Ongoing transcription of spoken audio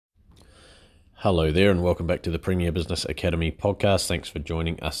Hello there and welcome back to the Premier Business Academy podcast. Thanks for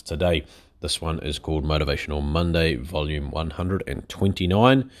joining us today. This one is called Motivational Monday, volume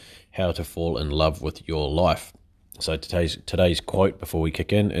 129, How to Fall in Love with Your Life. So today's quote before we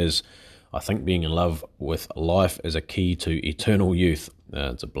kick in is, I think being in love with life is a key to eternal youth.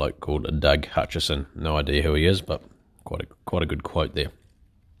 It's a bloke called Doug Hutchison. No idea who he is, but quite a good quote there.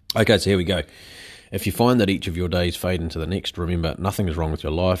 Okay, so here we go. If you find that each of your days fade into the next, remember nothing is wrong with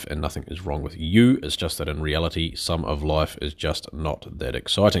your life and nothing is wrong with you. It's just that in reality, some of life is just not that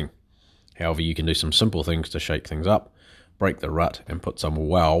exciting. However, you can do some simple things to shake things up, break the rut, and put some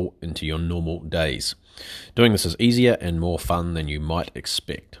wow into your normal days. Doing this is easier and more fun than you might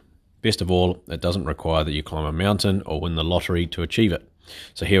expect. Best of all, it doesn't require that you climb a mountain or win the lottery to achieve it.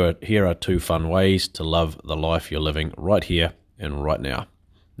 So here are two fun ways to love the life you're living right here and right now.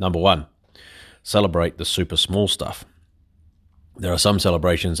 Number one, celebrate the super small stuff. There are some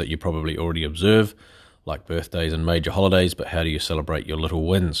celebrations that you probably already observe, like birthdays and major holidays, but how do you celebrate your little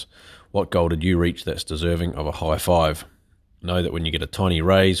wins? What goal did you reach that's deserving of a high five? Know that when you get a tiny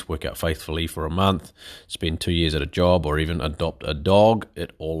raise, work out faithfully for a month, spend 2 years at a job, or even adopt a dog,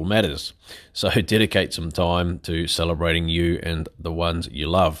 it all matters. So dedicate some time to celebrating you and the ones you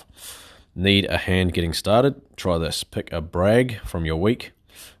love. Need a hand getting started? Try this. Pick a brag from your week,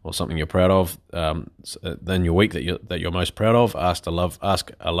 or something you're proud of, then your week that you're most proud of. Ask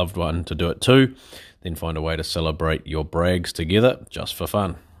a loved one to do it too. Then find a way to celebrate your brags together, just for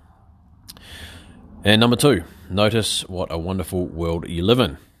fun. And number two, notice what a wonderful world you live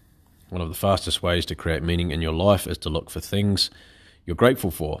in. One of the fastest ways to create meaning in your life is to look for things you're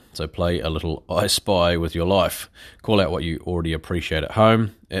grateful for. So play a little I Spy with your life. Call out what you already appreciate at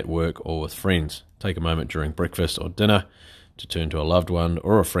home, at work, or with friends. Take a moment during breakfast or dinner to turn to a loved one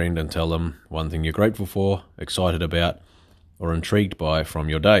or a friend and tell them one thing you're grateful for, excited about, or intrigued by from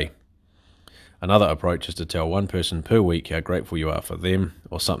your day. Another approach is to tell one person per week how grateful you are for them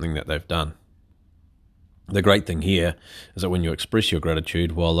or something that they've done. The great thing here is that when you express your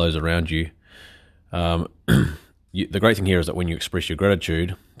gratitude while those around you, those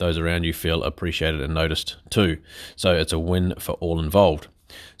around you feel appreciated and noticed too. So it's a win for all involved.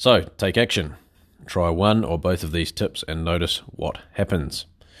 So take action. Try one or both of these tips and notice what happens.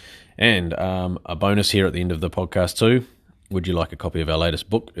 And a bonus here at the end of the podcast too. Would you like a copy of our latest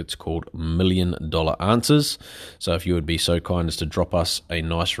book? It's called $1 Million Answers. So if you would be so kind as to drop us a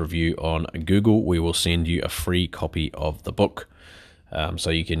nice review on Google, we will send you a free copy of the book.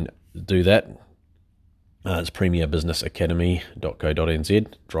 So you can do that. It's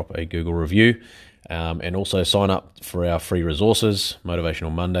premierbusinessacademy.co.nz. Drop a Google review. And also sign up for our free resources,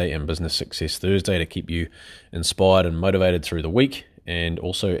 Motivational Monday and Business Success Thursday, to keep you inspired and motivated through the week, and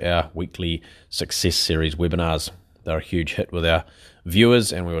also our weekly Success Series webinars. They're a huge hit with our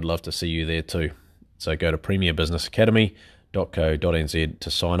viewers, and we would love to see you there too. So go to premierbusinessacademy.co.nz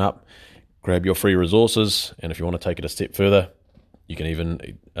to sign up, grab your free resources, and if you want to take it a step further, you can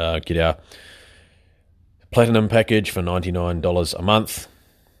even get our Platinum package for $99 a month,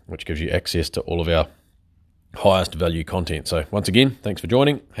 which gives you access to all of our highest value content. So once again, thanks for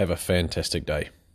joining. Have a fantastic day.